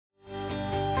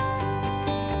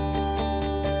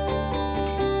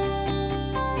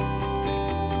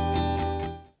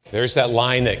There's that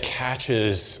line that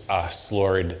catches us,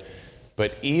 Lord,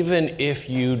 but even if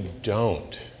you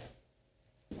don't,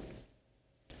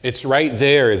 it's right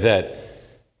there that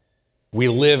we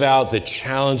live out the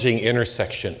challenging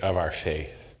intersection of our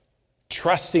faith.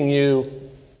 Trusting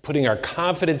you, putting our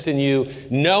confidence in you,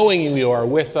 knowing you are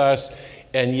with us,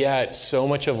 and yet so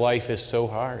much of life is so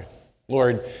hard.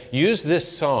 Lord, use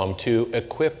this psalm to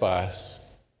equip us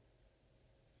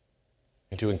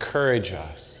and to encourage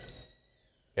us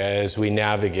as we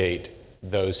navigate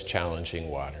those challenging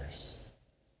waters.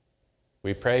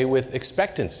 We pray with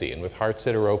expectancy and with hearts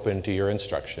that are open to your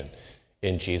instruction.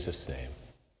 In Jesus' name,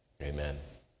 amen.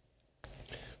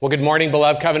 Well, good morning,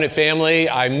 beloved Covenant family.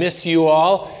 I miss you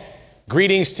all.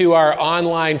 Greetings to our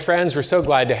online friends. We're so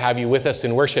glad to have you with us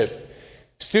in worship.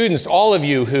 Students, all of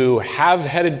you who have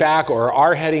headed back or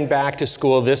are heading back to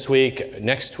school this week,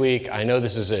 next week, I know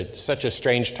this is such a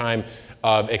strange time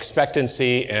of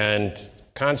expectancy and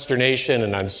consternation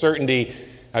and uncertainty.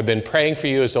 I've been praying for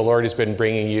you as the Lord has been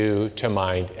bringing you to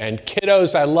mind. And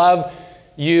kiddos, I love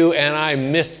you and I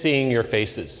miss seeing your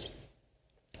faces.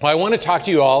 Well, I want to talk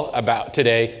to you all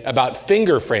today about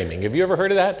finger framing. Have you ever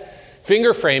heard of that?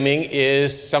 Finger framing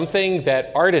is something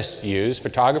that artists use,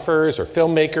 photographers or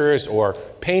filmmakers or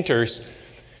painters,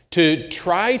 to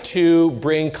try to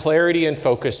bring clarity and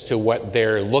focus to what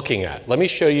they're looking at. Let me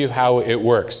show you how it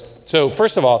works. So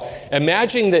first of all,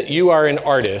 imagine that you are an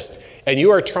artist and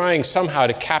you are trying somehow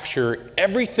to capture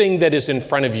everything that is in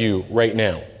front of you right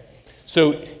now.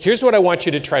 So here's what I want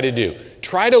you to try to do.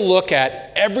 Try to look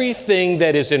at everything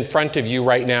that is in front of you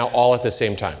right now all at the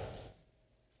same time.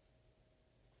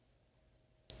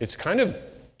 It's kind of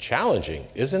challenging,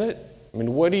 isn't it? I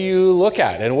mean, what do you look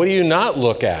at and what do you not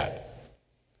look at?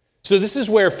 So this is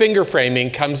where finger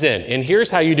framing comes in, and here's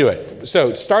how you do it.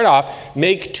 So start off,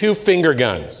 make 2 finger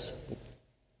guns.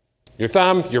 Your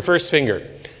thumb, your first finger.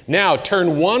 Now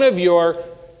turn one of your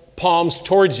palms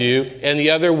towards you and the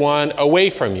other one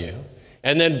away from you.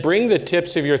 And then bring the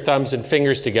tips of your thumbs and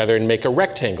fingers together and make a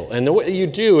rectangle. And what you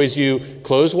do is you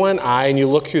close one eye and you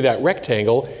look through that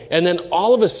rectangle, and then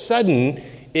all of a sudden,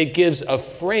 it gives a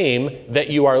frame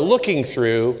that you are looking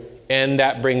through, and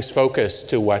that brings focus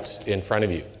to what's in front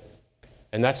of you.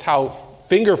 And that's how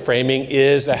finger framing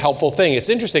is a helpful thing. It's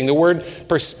interesting. The word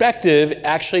perspective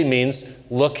actually means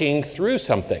looking through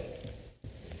something.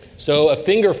 So a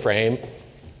finger frame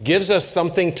gives us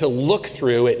something to look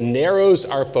through. It narrows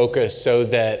our focus so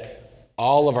that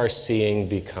all of our seeing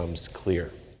becomes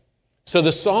clear. So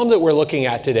the psalm that we're looking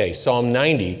at today, Psalm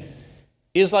 90,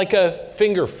 is like a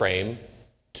finger frame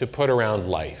to put around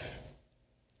life.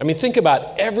 I mean, think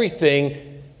about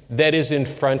everything that is in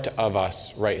front of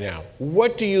us right now.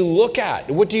 What do you look at?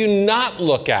 What do you not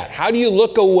look at? How do you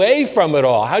look away from it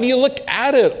all? How do you look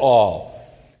at it all?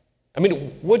 I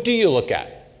mean, what do you look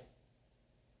at?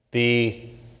 The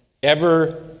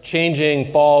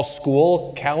ever-changing fall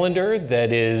school calendar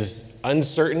that is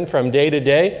uncertain from day to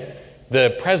day,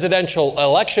 the presidential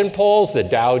election polls, the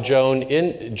Dow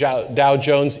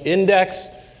Jones Index.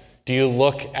 Do you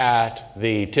look at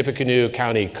the Tippecanoe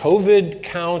County COVID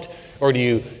count, or do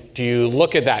you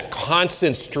look at that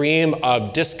constant stream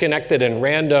of disconnected and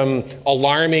random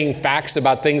alarming facts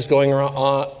about things going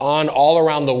on all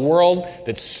around the world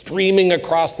that's streaming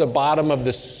across the bottom of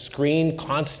the screen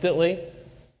constantly?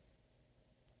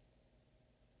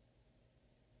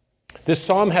 This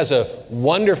psalm has a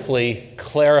wonderfully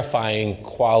clarifying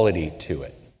quality to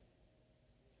it.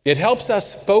 It helps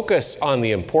us focus on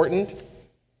the important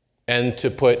and to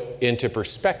put into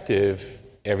perspective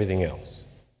everything else.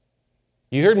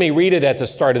 You heard me read it at the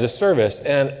start of the service,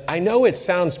 and I know it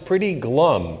sounds pretty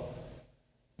glum,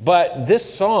 but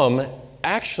this psalm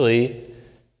actually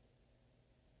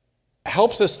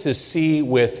helps us to see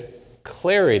with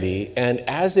clarity, and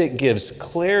as it gives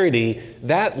clarity,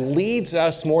 that leads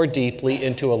us more deeply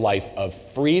into a life of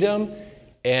freedom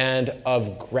and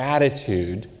of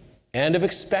gratitude and of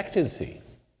expectancy.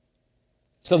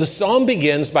 So the psalm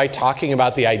begins by talking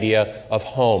about the idea of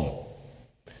home.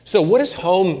 So what does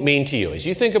home mean to you? As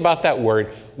you think about that word,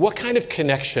 what kind of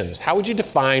connections? How would you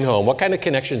define home? What kind of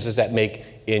connections does that make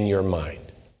in your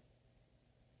mind?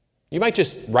 You might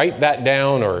just write that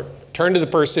down or turn to the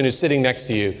person who's sitting next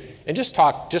to you and just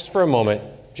talk just for a moment.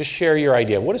 Just share your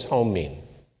idea. What does home mean?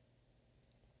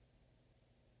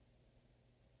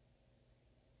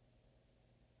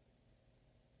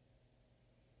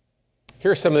 Here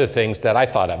are some of the things that I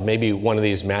thought of. Maybe one of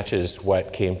these matches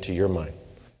what came to your mind.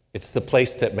 It's the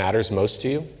place that matters most to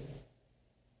you.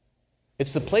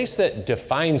 It's the place that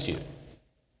defines you.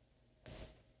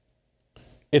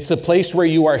 It's the place where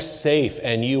you are safe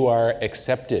and you are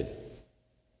accepted.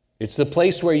 It's the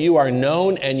place where you are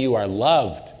known and you are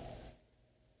loved.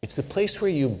 It's the place where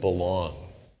you belong.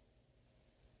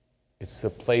 It's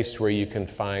the place where you can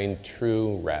find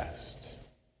true rest.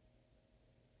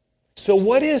 So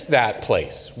what is that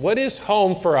place? What is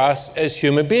home for us as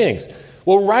human beings?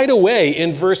 Well, right away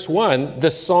in verse 1, the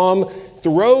psalm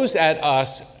throws at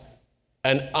us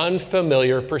an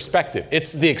unfamiliar perspective.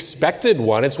 It's the expected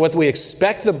one. It's what we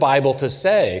expect the Bible to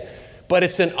say, but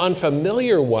it's an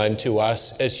unfamiliar one to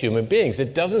us as human beings.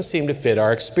 It doesn't seem to fit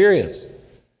our experience.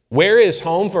 Where is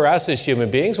home for us as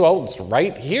human beings? Well, it's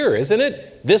right here, isn't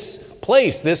it? This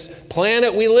place, this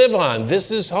planet we live on, this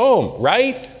is home,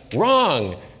 right?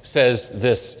 Wrong, says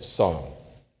this psalm.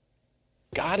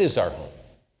 God is our home.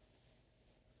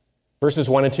 Verses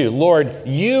 1 and 2, Lord,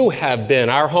 you have been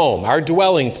our home, our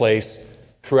dwelling place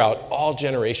throughout all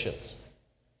generations.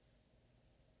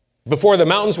 Before the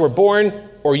mountains were born,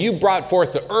 or you brought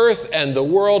forth the earth and the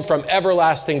world from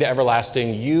everlasting to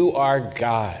everlasting, you are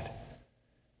God.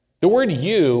 The word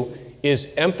you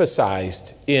is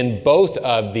emphasized in both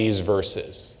of these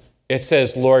verses. It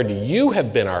says, Lord, you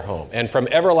have been our home, and from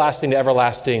everlasting to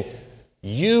everlasting,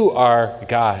 you are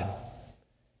God.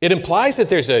 It implies that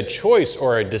there's a choice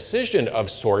or a decision of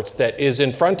sorts that is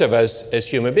in front of us as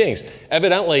human beings.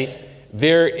 Evidently,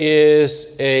 there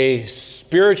is a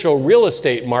spiritual real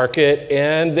estate market,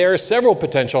 and there are several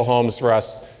potential homes for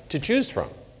us to choose from.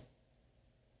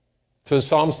 So the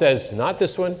psalm says, not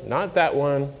this one, not that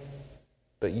one,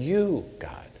 but you,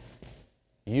 God,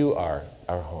 you are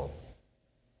our home.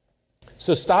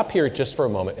 So stop here just for a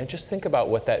moment and just think about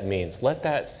what that means. Let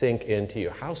that sink into you.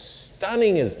 How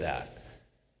stunning is that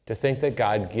to think that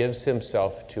God gives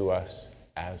himself to us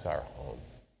as our home?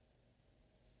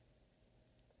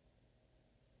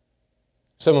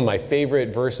 Some of my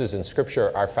favorite verses in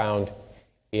Scripture are found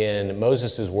in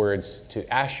Moses' words to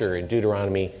Asher in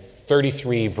Deuteronomy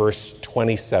 33, verse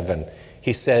 27.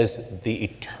 He says, the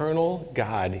eternal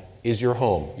God is your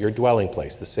home, your dwelling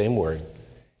place, the same word,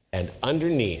 and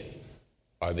underneath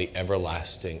are the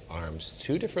everlasting arms.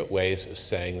 Two different ways of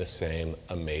saying the same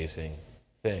amazing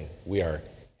thing. We are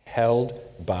held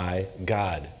by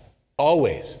God,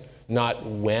 always, not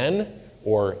when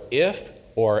or if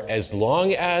or as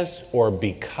long as or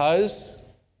because,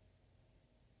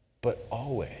 but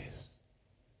always.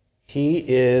 He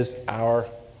is our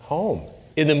home.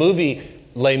 In the movie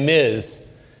Les Mis,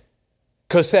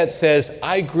 Cosette says,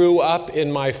 I grew up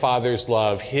in my Father's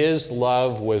love. His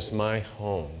love was my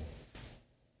home.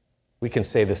 We can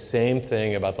say the same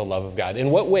thing about the love of God.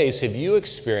 In what ways have you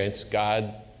experienced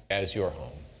God as your home?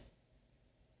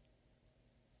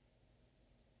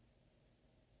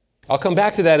 I'll come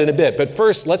back to that in a bit, but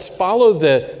first let's follow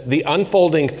the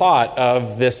unfolding thought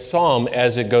of this psalm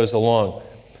as it goes along.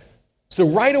 So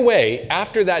right away,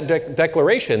 after that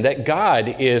declaration that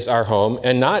God is our home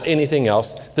and not anything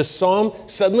else, the psalm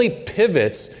suddenly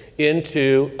pivots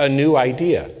into a new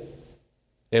idea.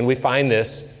 And we find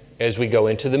this as we go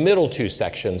into the middle two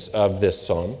sections of this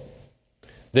psalm.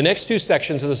 The next two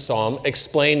sections of the psalm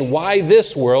explain why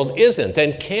this world isn't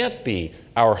and can't be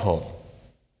our home.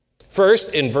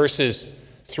 First, in verses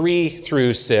 3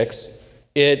 through 6,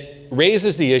 it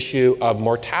raises the issue of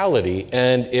mortality,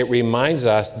 and it reminds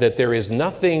us that there is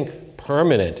nothing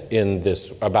permanent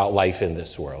about life in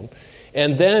this world.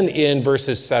 And then in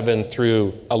verses 7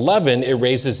 through 11, it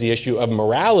raises the issue of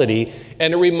morality,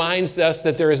 and it reminds us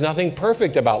that there is nothing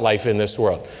perfect about life in this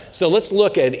world. So let's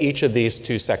look at each of these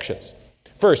two sections.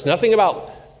 First, nothing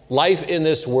about life in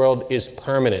this world is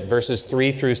permanent, verses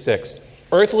 3 through 6.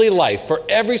 Earthly life for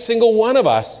every single one of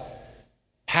us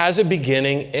has a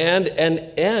beginning and an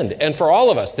end. And for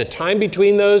all of us, the time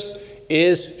between those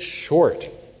is short.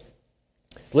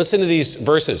 Listen to these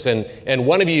verses. And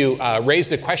one of you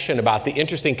raised a question about the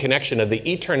interesting connection of the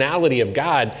eternality of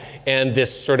God and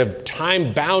this sort of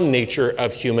time-bound nature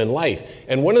of human life.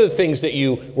 And one of the things that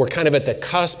you were kind of at the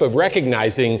cusp of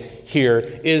recognizing here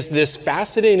is this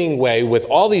fascinating way with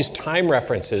all these time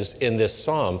references in this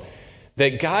psalm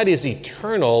that God is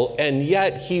eternal, and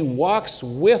yet he walks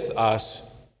with us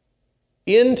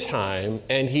in time,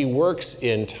 and he works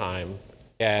in time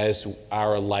as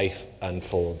our life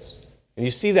unfolds. And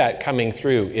you see that coming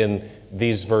through in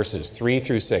these verses, 3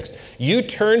 through 6. You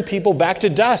turn people back to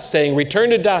dust, saying, return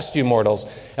to dust, you mortals.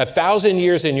 1,000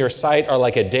 years in your sight are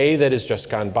like a day that has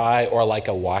just gone by, or like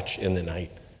a watch in the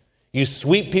night. You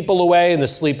sweep people away in the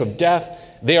sleep of death.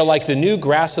 They are like the new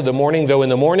grass of the morning, though in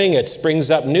the morning it springs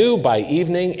up new, by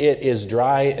evening it is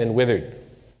dry and withered.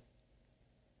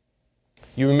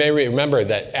 You may remember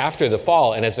that after the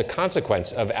fall, and as a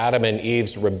consequence of Adam and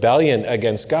Eve's rebellion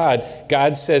against God,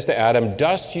 God says to Adam,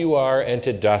 dust you are, and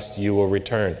to dust you will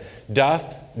return. Dust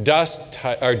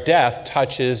death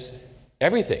touches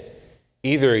everything.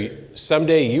 Either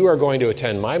someday you are going to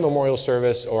attend my memorial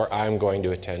service or I'm going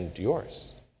to attend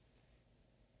yours.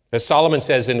 As Solomon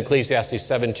says in Ecclesiastes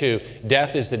 7:2,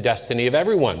 death is the destiny of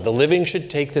everyone. The living should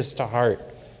take this to heart.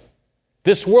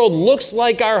 This world looks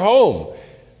like our home,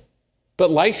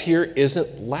 but life here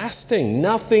isn't lasting.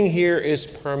 Nothing here is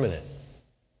permanent.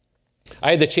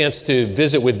 I had the chance to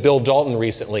visit with Bill Dalton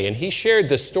recently, and he shared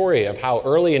the story of how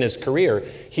early in his career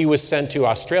he was sent to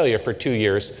Australia for 2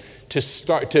 years to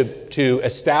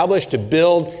establish, to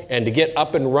build, and to get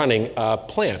up and running a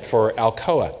plant for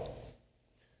Alcoa.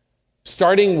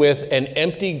 Starting with an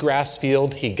empty grass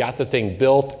field, he got the thing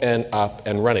built and up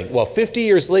and running. Well, 50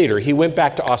 years later, he went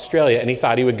back to Australia and he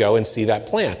thought he would go and see that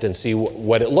plant and see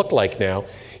what it looked like now.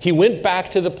 He went back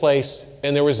to the place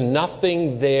and there was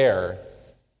nothing there,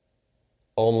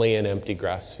 only an empty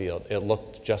grass field. It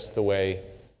looked just the way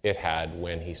it had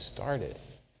when he started.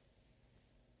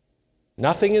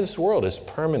 Nothing in this world is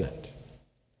permanent.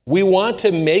 We want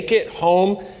to make it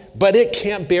home, but it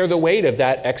can't bear the weight of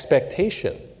that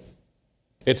expectation.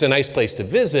 It's a nice place to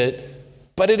visit,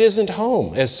 but it isn't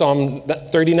home. As Psalm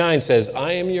 39 says,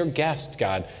 I am your guest,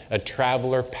 God, a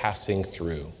traveler passing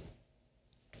through.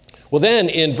 Well, then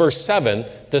in verse 7,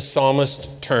 the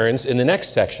psalmist turns in the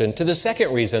next section to the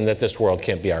second reason that this world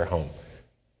can't be our home.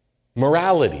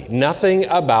 Morality. Nothing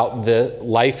about the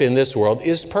life in this world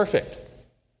is perfect,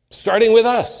 starting with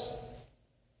us.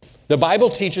 The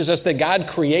Bible teaches us that God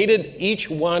created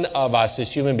each one of us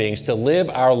as human beings to live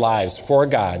our lives for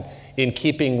God in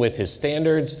keeping with his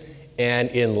standards and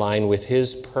in line with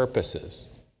his purposes.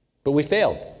 But we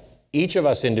failed. Each of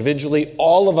us individually,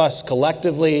 all of us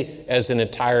collectively as an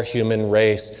entire human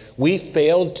race, we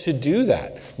failed to do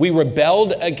that. We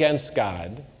rebelled against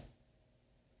God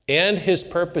and his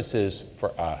purposes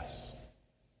for us.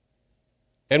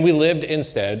 And we lived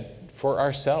instead for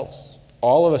ourselves.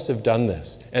 All of us have done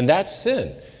this. And that's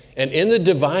sin. And in the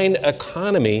divine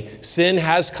economy, sin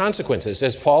has consequences.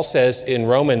 As Paul says in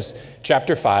Romans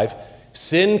chapter 5,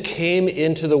 sin came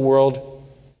into the world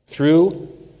through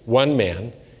one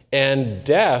man, and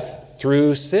death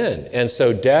through sin. And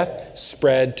so death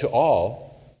spread to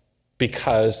all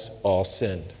because all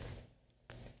sinned.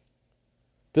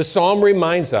 The psalm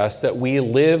reminds us that we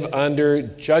live under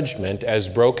judgment as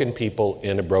broken people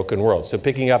in a broken world. So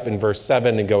picking up in verse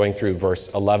 7 and going through verse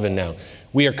 11 now.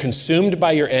 We are consumed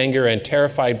by your anger and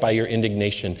terrified by your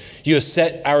indignation. You have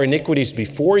set our iniquities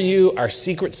before you, our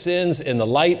secret sins in the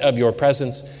light of your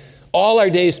presence. All our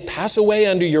days pass away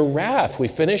under your wrath. We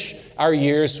finish our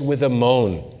years with a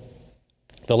moan.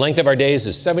 The length of our days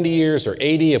is 70 years or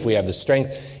 80 if we have the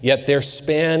strength, yet their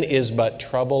span is but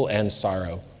trouble and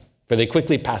sorrow. For they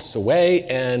quickly pass away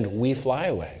and we fly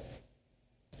away.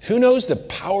 Who knows the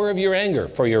power of your anger?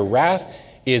 For your wrath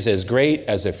is as great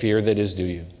as the fear that is due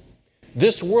you.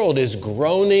 This world is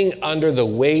groaning under the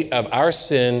weight of our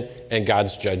sin and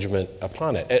God's judgment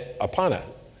upon it.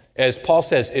 As Paul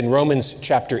says in Romans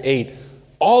chapter 8,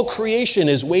 all creation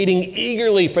is waiting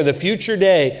eagerly for the future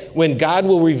day when God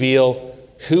will reveal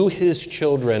who his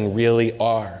children really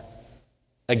are.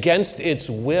 Against its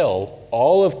will,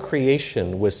 all of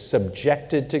creation was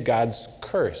subjected to God's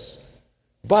curse.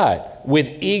 But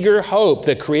with eager hope,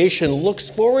 the creation looks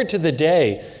forward to the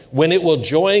day when it will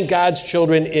join God's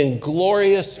children in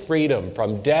glorious freedom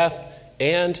from death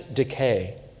and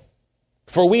decay.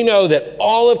 For we know that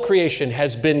all of creation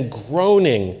has been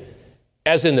groaning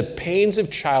as in the pains of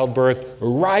childbirth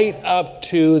right up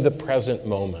to the present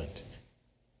moment.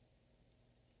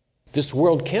 This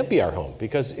world can't be our home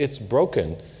because it's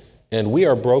broken, and we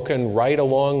are broken right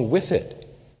along with it.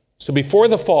 So before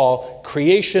the fall,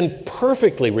 creation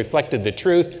perfectly reflected the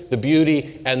truth, the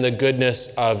beauty, and the goodness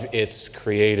of its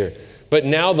creator. But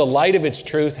now the light of its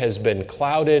truth has been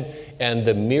clouded, and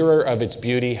the mirror of its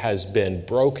beauty has been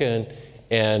broken,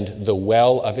 and the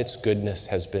well of its goodness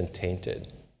has been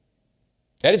tainted.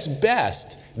 At its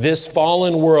best, this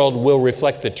fallen world will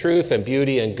reflect the truth and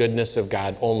beauty and goodness of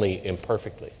God only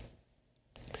imperfectly.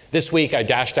 This week, I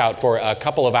dashed out for a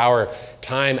couple of hour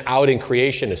time out in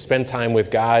creation to spend time with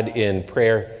God in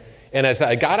prayer. And as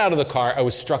I got out of the car, I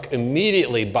was struck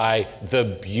immediately by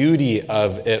the beauty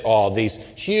of it all. These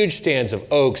huge stands of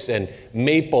oaks and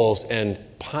maples and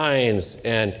pines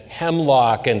and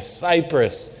hemlock and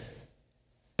cypress.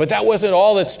 But that wasn't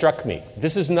all that struck me.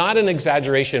 This is not an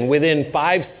exaggeration. Within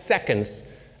 5 seconds,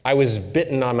 I was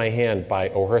bitten on my hand by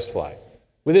a horsefly.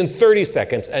 Within 30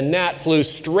 seconds, a gnat flew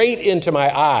straight into my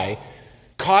eye,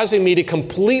 causing me to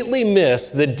completely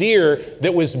miss the deer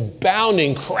that was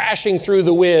bounding, crashing through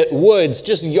the woods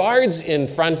just yards in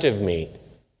front of me.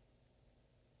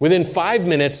 Within 5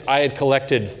 minutes, I had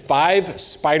collected 5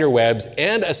 spider webs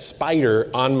and a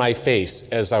spider on my face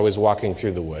as I was walking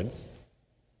through the woods.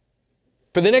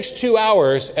 For the next 2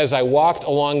 hours, as I walked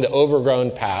along the overgrown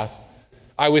path,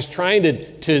 I was trying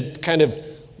to kind of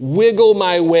wiggle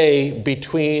my way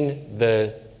between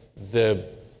the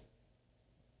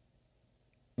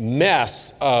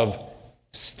mess of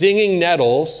stinging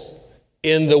nettles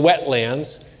in the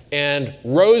wetlands and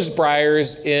rose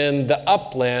briars in the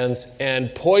uplands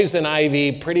and poison ivy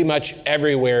pretty much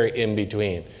everywhere in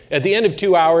between. At the end of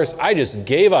 2 hours, I just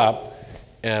gave up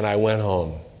and I went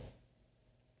home.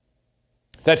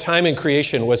 That time in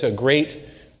creation was a great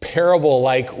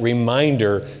parable-like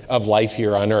reminder of life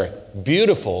here on earth.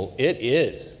 Beautiful it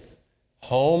is.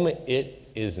 Home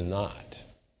it is not.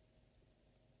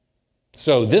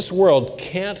 So this world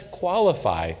can't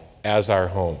qualify as our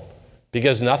home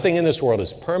because nothing in this world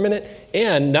is permanent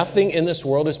and nothing in this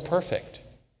world is perfect.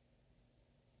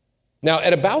 Now,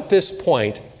 at about this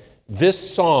point,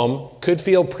 this psalm could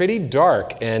feel pretty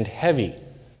dark and heavy.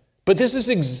 But this is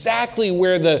exactly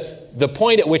where the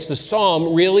point at which the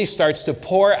psalm really starts to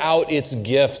pour out its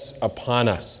gifts upon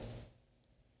us.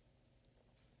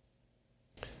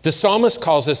 The psalmist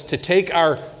calls us to take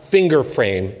our finger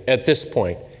frame at this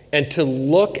point and to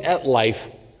look at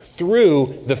life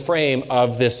through the frame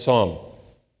of this psalm.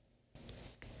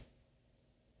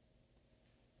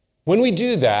 When we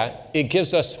do that, it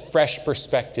gives us fresh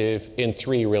perspective in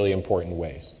 3 really important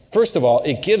ways. First of all,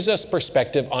 it gives us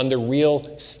perspective on the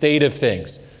real state of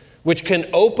things, which can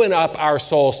open up our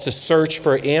souls to search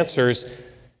for answers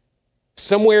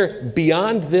somewhere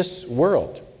beyond this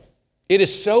world. It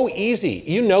is so easy,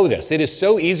 you know this, it is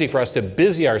so easy for us to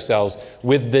busy ourselves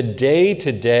with the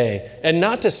day-to-day and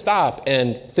not to stop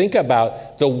and think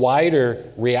about the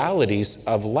wider realities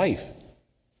of life.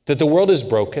 That the world is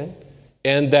broken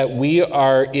and that we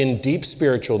are in deep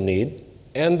spiritual need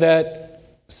and that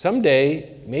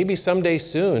someday, maybe someday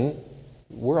soon,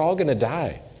 we're all going to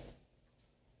die.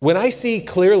 When I see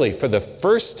clearly for the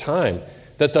first time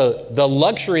that the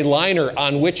luxury liner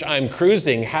on which I'm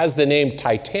cruising has the name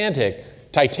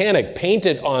Titanic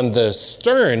painted on the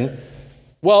stern,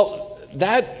 well,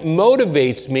 that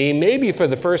motivates me maybe for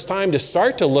the first time to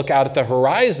start to look out at the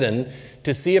horizon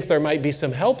to see if there might be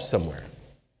some help somewhere.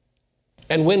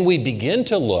 And when we begin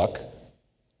to look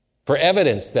for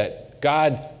evidence that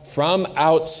God from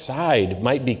outside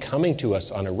might be coming to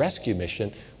us on a rescue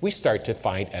mission, we start to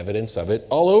find evidence of it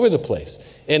all over the place.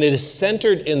 And it is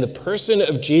centered in the person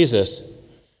of Jesus,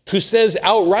 who says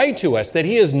outright to us that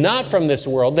he is not from this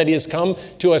world, that he has come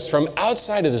to us from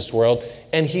outside of this world,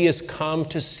 and he has come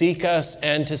to seek us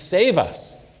and to save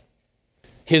us.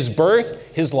 His birth,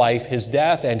 his life, his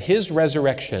death, and his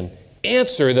resurrection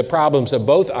answer the problems of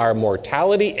both our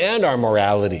mortality and our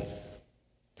morality.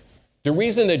 The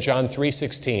reason that John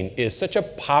 3:16 is such a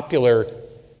popular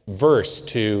verse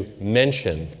to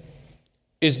mention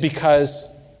is because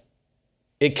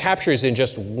it captures in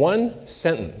just one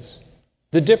sentence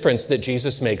the difference that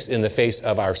Jesus makes in the face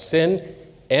of our sin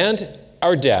and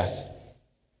our death.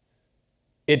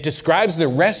 It describes the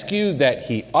rescue that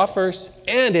he offers,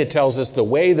 and it tells us the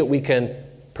way that we can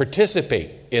participate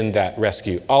in that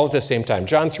rescue all at the same time.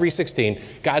 John 3:16,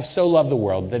 God so loved the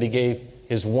world that he gave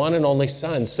his one and only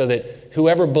Son, so that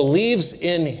whoever believes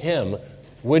in him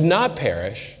would not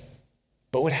perish,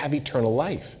 but would have eternal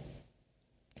life.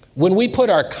 When we put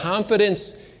our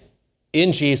confidence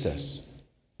in Jesus,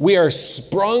 we are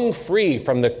sprung free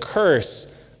from the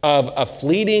curse of a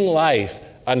fleeting life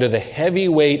under the heavy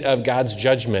weight of God's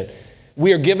judgment.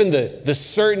 We are given the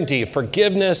certainty of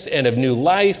forgiveness and of new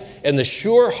life and the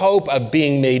sure hope of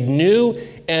being made new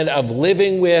and of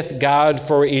living with God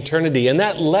for eternity. And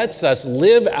that lets us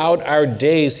live out our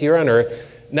days here on earth,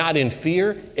 not in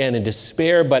fear and in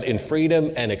despair, but in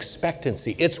freedom and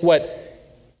expectancy. It's what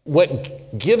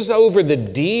gives over the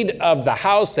deed of the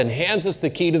house and hands us the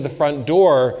key to the front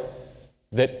door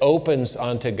that opens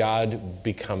onto God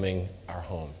becoming our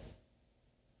home.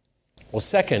 Well,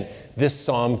 second, this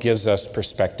psalm gives us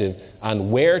perspective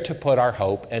on where to put our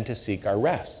hope and to seek our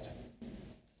rest.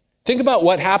 Think about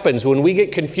what happens when we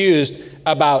get confused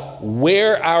about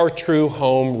where our true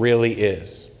home really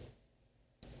is.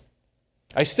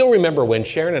 I still remember when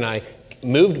Sharon and I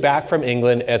moved back from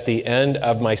England at the end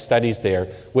of my studies there,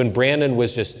 when Brandon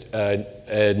was just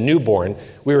a newborn.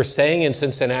 We were staying in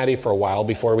Cincinnati for a while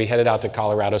before we headed out to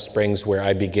Colorado Springs, where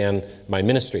I began my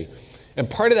ministry. And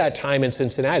part of that time in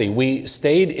Cincinnati, we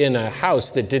stayed in a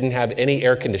house that didn't have any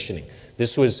air conditioning.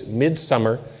 This was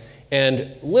midsummer,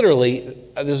 and literally,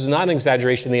 this is not an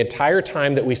exaggeration, the entire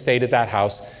time that we stayed at that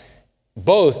house,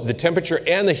 both the temperature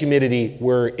and the humidity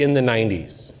were in the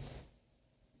 90s.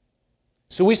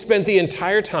 So we spent the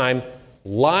entire time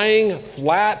lying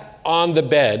flat on the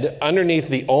bed underneath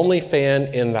the only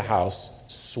fan in the house,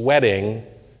 sweating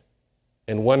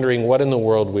and wondering what in the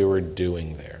world we were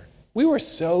doing there. We were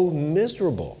so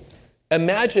miserable.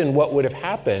 Imagine what would have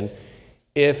happened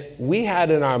if we had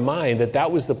in our mind that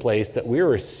that was the place that we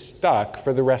were stuck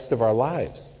for the rest of our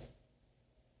lives.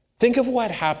 Think of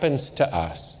what happens to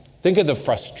us. Think of the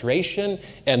frustration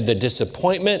and the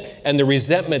disappointment and the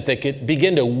resentment that could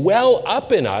begin to well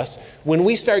up in us when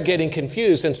we start getting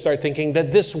confused and start thinking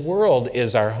that this world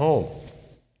is our home.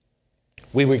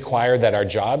 We require that our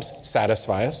jobs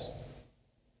satisfy us,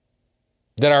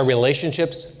 that our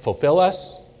relationships fulfill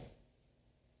us,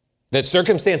 that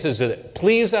circumstances that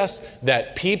please us,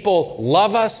 that people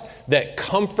love us, that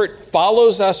comfort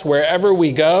follows us wherever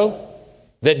we go,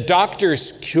 that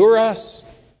doctors cure us.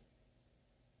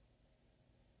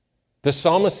 The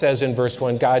psalmist says in verse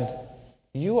 1, God,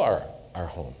 you are our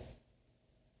home.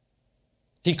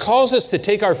 He calls us to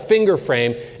take our finger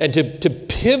frame and to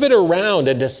pivot around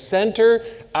and to center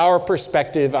our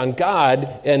perspective on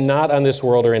God and not on this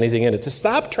world or anything in it. To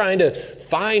stop trying to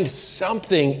find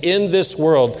something in this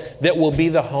world that will be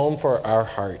the home for our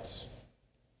hearts.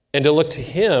 And to look to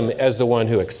Him as the one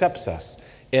who accepts us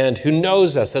and who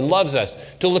knows us and loves us.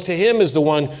 To look to Him as the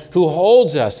one who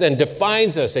holds us and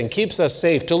defines us and keeps us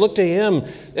safe. To look to Him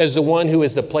as the one who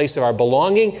is the place of our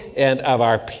belonging and of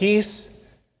our peace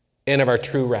and of our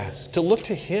true rest. To look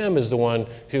to Him as the one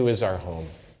who is our home.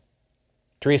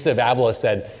 Teresa of Avila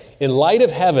said, in light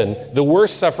of heaven, the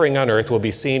worst suffering on earth will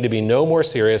be seen to be no more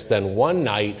serious than one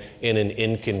night in an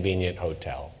inconvenient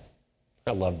hotel.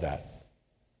 I love that.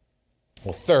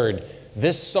 Well, third,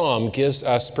 this psalm gives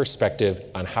us perspective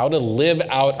on how to live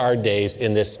out our days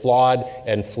in this flawed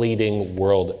and fleeting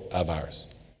world of ours.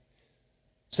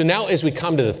 So now as we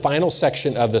come to the final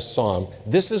section of the psalm,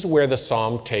 this is where the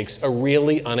psalm takes a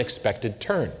really unexpected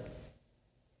turn.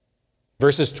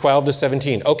 Verses 12 to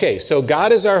 17. Okay, so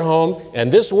God is our home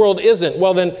and this world isn't.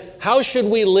 Well, then how should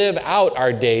we live out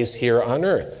our days here on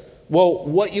earth? Well,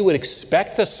 what you would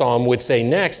expect the psalm would say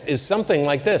next is something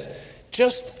like this.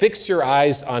 Just fix your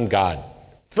eyes on God.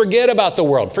 Forget about the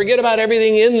world. Forget about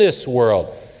everything in this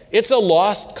world. It's a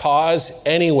lost cause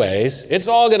anyways. It's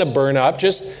all going to burn up.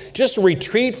 Just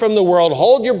retreat from the world.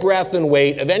 Hold your breath and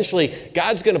wait. Eventually,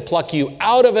 God's going to pluck you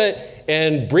out of it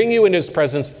and bring you into His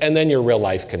presence, and then your real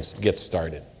life can get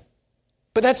started.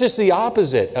 But that's just the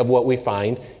opposite of what we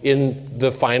find in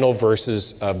the final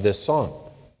verses of this psalm.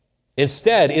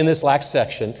 Instead, in this last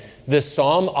section, this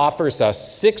psalm offers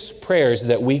us 6 prayers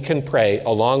that we can pray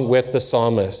along with the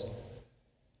psalmist.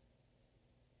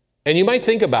 And you might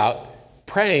think about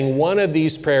praying one of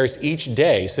these prayers each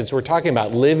day, since we're talking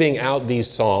about living out these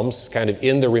psalms kind of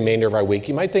in the remainder of our week.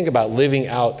 You might think about living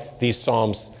out these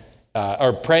psalms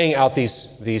or praying out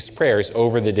these prayers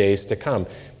over the days to come,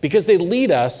 because they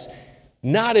lead us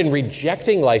not in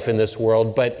rejecting life in this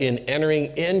world, but in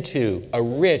entering into a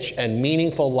rich and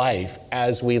meaningful life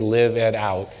as we live it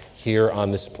out here on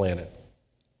this planet.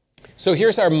 So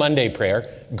here's our Monday prayer.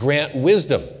 Grant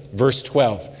wisdom, verse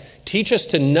 12. Teach us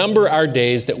to number our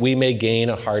days that we may gain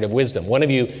a heart of wisdom. One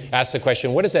of you asked the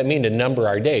question, what does that mean to number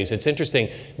our days? It's interesting.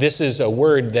 This is a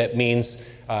word that means,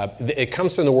 it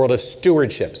comes from the world of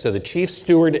stewardship. So the chief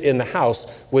steward in the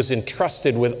house was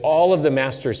entrusted with all of the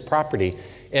master's property.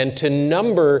 And to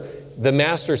number the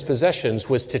master's possessions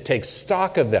was to take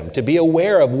stock of them, to be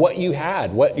aware of what you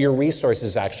had, what your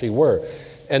resources actually were.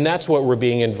 And that's what we're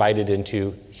being invited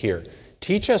into here.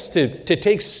 Teach us to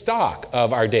take stock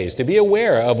of our days, to be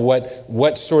aware of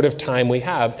what sort of time we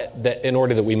have that in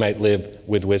order that we might live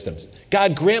with wisdom.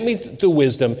 God, grant me the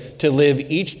wisdom to live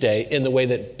each day in the way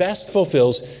that best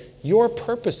fulfills your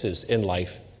purposes in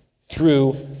life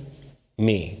through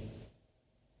me.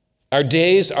 Our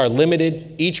days are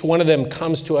limited. Each one of them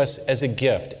comes to us as a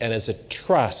gift and as a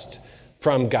trust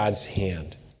from God's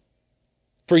hand.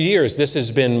 For years, this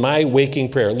has been my waking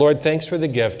prayer. Lord, thanks for the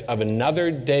gift of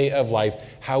another day of life.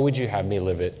 How would you have me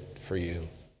live it for you?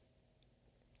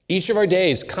 Each of our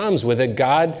days comes with a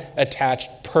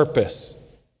God-attached purpose.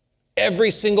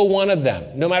 Every single one of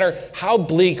them, no matter how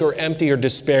bleak or empty or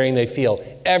despairing they feel,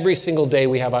 every single day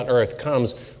we have on earth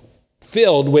comes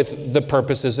filled with the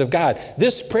purposes of God.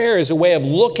 This prayer is a way of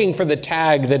looking for the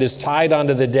tag that is tied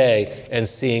onto the day and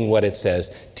seeing what it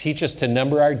says. Teach us to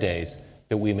number our days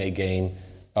that we may gain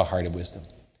a heart of wisdom.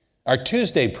 Our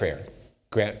Tuesday prayer,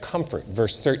 grant comfort,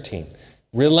 verse 13.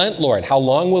 Relent, Lord, how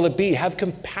long will it be? Have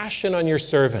compassion on your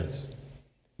servants.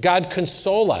 God,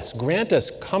 console us, grant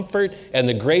us comfort and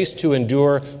the grace to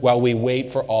endure while we wait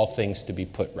for all things to be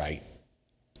put right.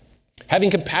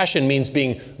 Having compassion means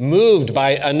being moved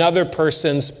by another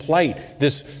person's plight.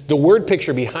 The word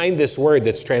picture behind this word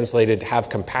that's translated have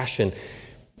compassion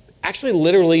actually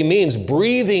literally means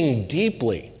breathing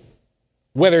deeply.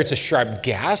 Whether it's a sharp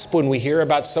gasp when we hear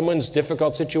about someone's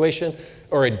difficult situation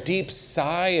or a deep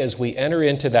sigh as we enter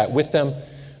into that with them.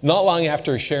 Not long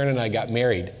after Sharon and I got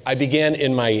married, I began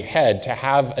in my head to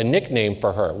have a nickname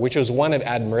for her, which was one of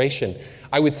admiration.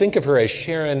 I would think of her as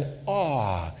Sharon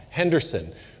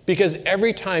Henderson, because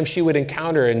every time she would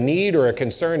encounter a need or a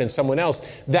concern in someone else,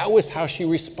 that was how she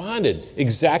responded,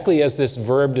 exactly as this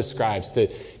verb describes,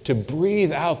 to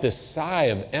breathe out this sigh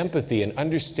of empathy and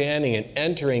understanding and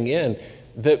entering in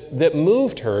that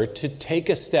moved her to take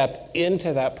a step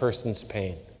into that person's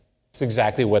pain. It's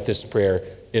exactly what this prayer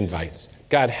invites.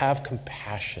 God, have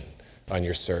compassion on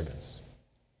your servants.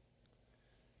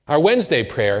 Our Wednesday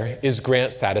prayer is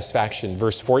grant satisfaction.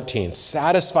 Verse 14,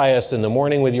 satisfy us in the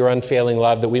morning with your unfailing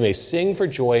love that we may sing for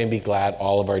joy and be glad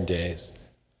all of our days.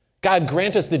 God,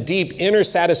 grant us the deep inner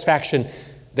satisfaction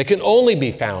that can only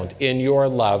be found in your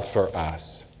love for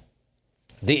us.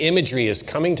 The imagery is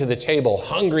coming to the table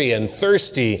hungry and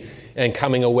thirsty and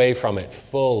coming away from it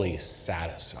fully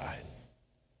satisfied.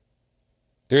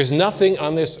 There's nothing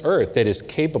on this earth that is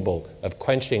capable of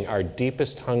quenching our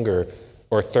deepest hunger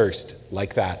or thirst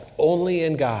like that. Only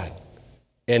in God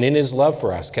and in his love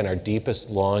for us can our deepest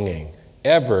longing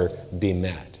ever be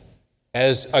met.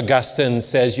 As Augustine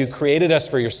says, you created us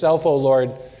for yourself, O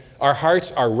Lord. Our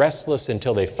hearts are restless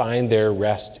until they find their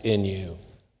rest in you.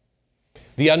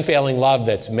 The unfailing love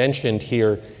that's mentioned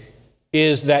here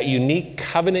is that unique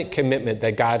covenant commitment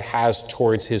that God has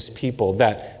towards his people,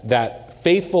 that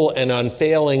faithful and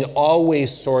unfailing,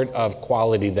 always sort of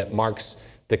quality that marks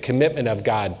the commitment of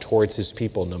God towards his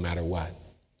people no matter what.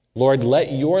 Lord,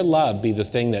 let your love be the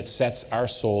thing that sets our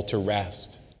soul to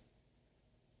rest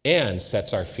and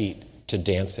sets our feet to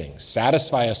dancing.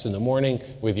 Satisfy us in the morning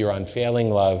with your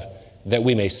unfailing love that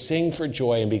we may sing for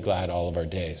joy and be glad all of our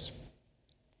days.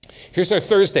 Here's our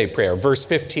Thursday prayer, verse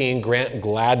 15, grant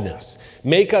gladness.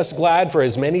 Make us glad for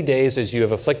as many days as you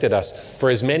have afflicted us, for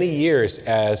as many years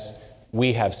as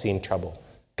we have seen trouble.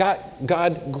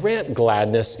 God, grant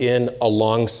gladness in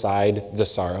alongside the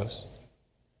sorrows.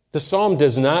 The psalm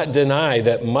does not deny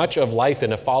that much of life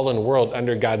in a fallen world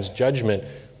under God's judgment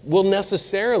will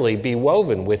necessarily be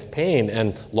woven with pain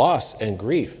and loss and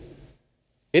grief.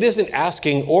 It isn't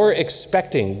asking or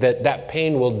expecting that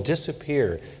pain will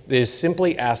disappear. It is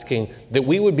simply asking that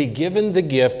we would be given the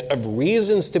gift of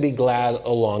reasons to be glad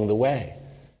along the way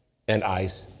and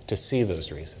eyes to see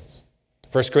those reasons.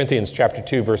 1 Corinthians chapter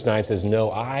 2, verse 9 says,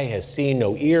 no eye has seen,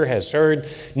 no ear has heard,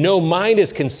 no mind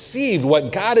has conceived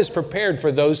what God has prepared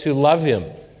for those who love him.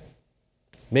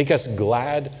 Make us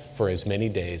glad for as many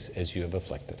days as you have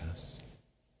afflicted us.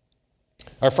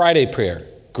 Our Friday prayer,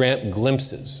 grant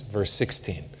glimpses, verse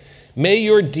 16. May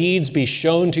your deeds be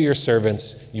shown to your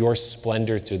servants, your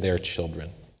splendor to their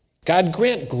children. God,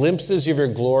 grant glimpses of your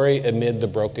glory amid the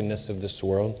brokenness of this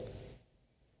world.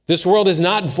 This world is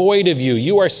not void of you.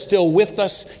 You are still with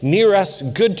us, near us,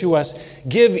 good to us.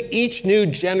 Give each new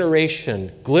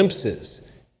generation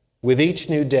glimpses with each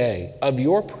new day of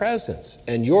your presence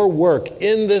and your work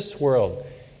in this world.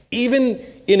 Even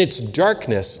in its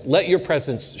darkness, let your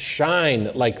presence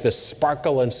shine like the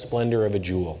sparkle and splendor of a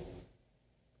jewel.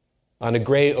 On a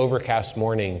gray, overcast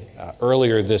morning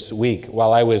earlier this week,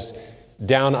 while I was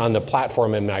down on the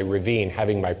platform in my ravine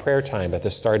having my prayer time at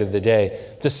the start of the day,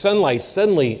 the sunlight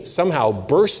suddenly somehow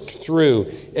burst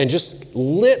through and just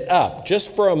lit up,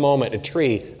 just for a moment, a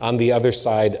tree on the other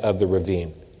side of the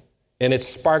ravine. And it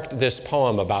sparked this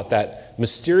poem about that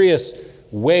mysterious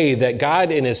way that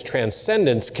God in his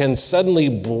transcendence can suddenly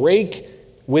break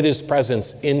with his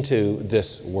presence into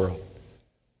this world.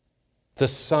 The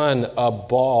sun, a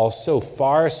ball so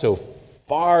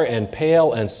far and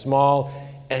pale and small,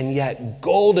 and yet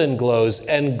golden glows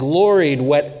and gloried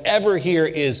whatever here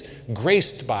is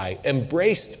graced by,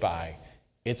 embraced by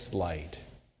its light.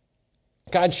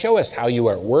 God, show us how you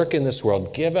are at work in this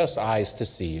world. Give us eyes to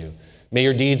see you. May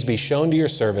your deeds be shown to your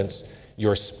servants,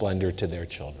 your splendor to their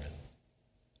children.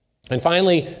 And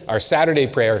finally, our Saturday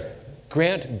prayer,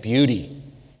 grant beauty.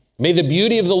 May the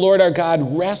beauty of the Lord our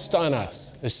God rest on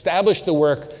us. Establish the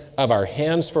work of our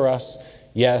hands for us.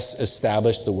 Yes,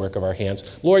 establish the work of our hands.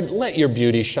 Lord, let your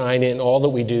beauty shine in all that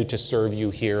we do to serve you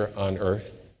here on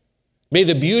earth. May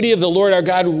the beauty of the Lord our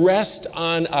God rest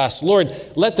on us. Lord,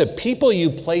 let the people you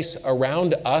place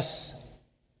around us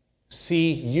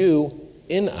see you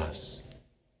in us.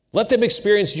 Let them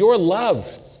experience your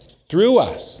love through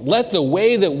us. Let the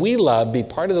way that we love be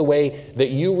part of the way that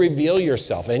you reveal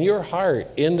yourself and your heart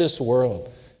in this world.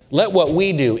 Let what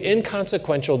we do,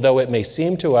 inconsequential though it may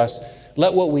seem to us,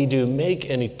 let what we do make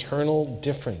an eternal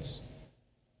difference.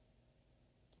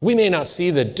 We may not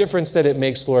see the difference that it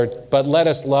makes, Lord, but let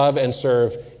us love and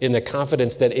serve in the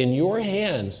confidence that in your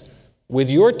hands, with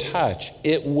your touch,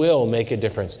 it will make a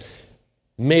difference.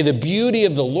 May the beauty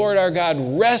of the Lord our God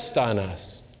rest on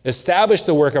us. Establish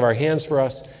the work of our hands for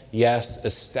us. Yes,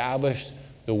 establish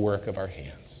the work of our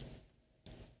hands.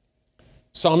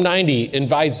 Psalm 90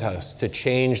 invites us to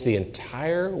change the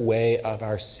entire way of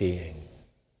our seeing.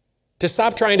 To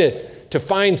stop trying to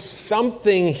find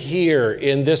something here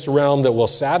in this realm that will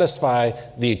satisfy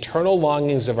the eternal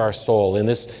longings of our soul in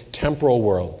this temporal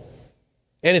world.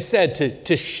 And instead,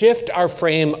 to shift our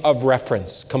frame of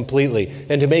reference completely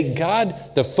and to make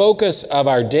God the focus of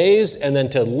our days and then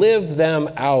to live them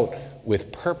out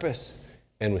with purpose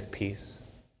and with peace.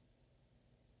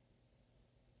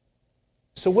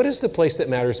 So what is the place that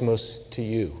matters most to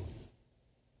you?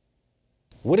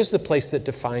 What is the place that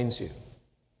defines you?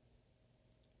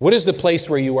 What is the place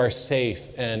where you are safe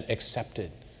and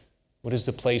accepted? What is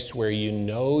the place where you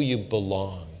know you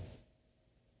belong?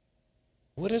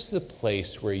 What is the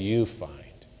place where you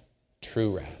find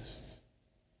true rest?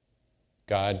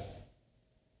 God,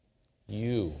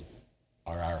 you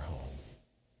are our home.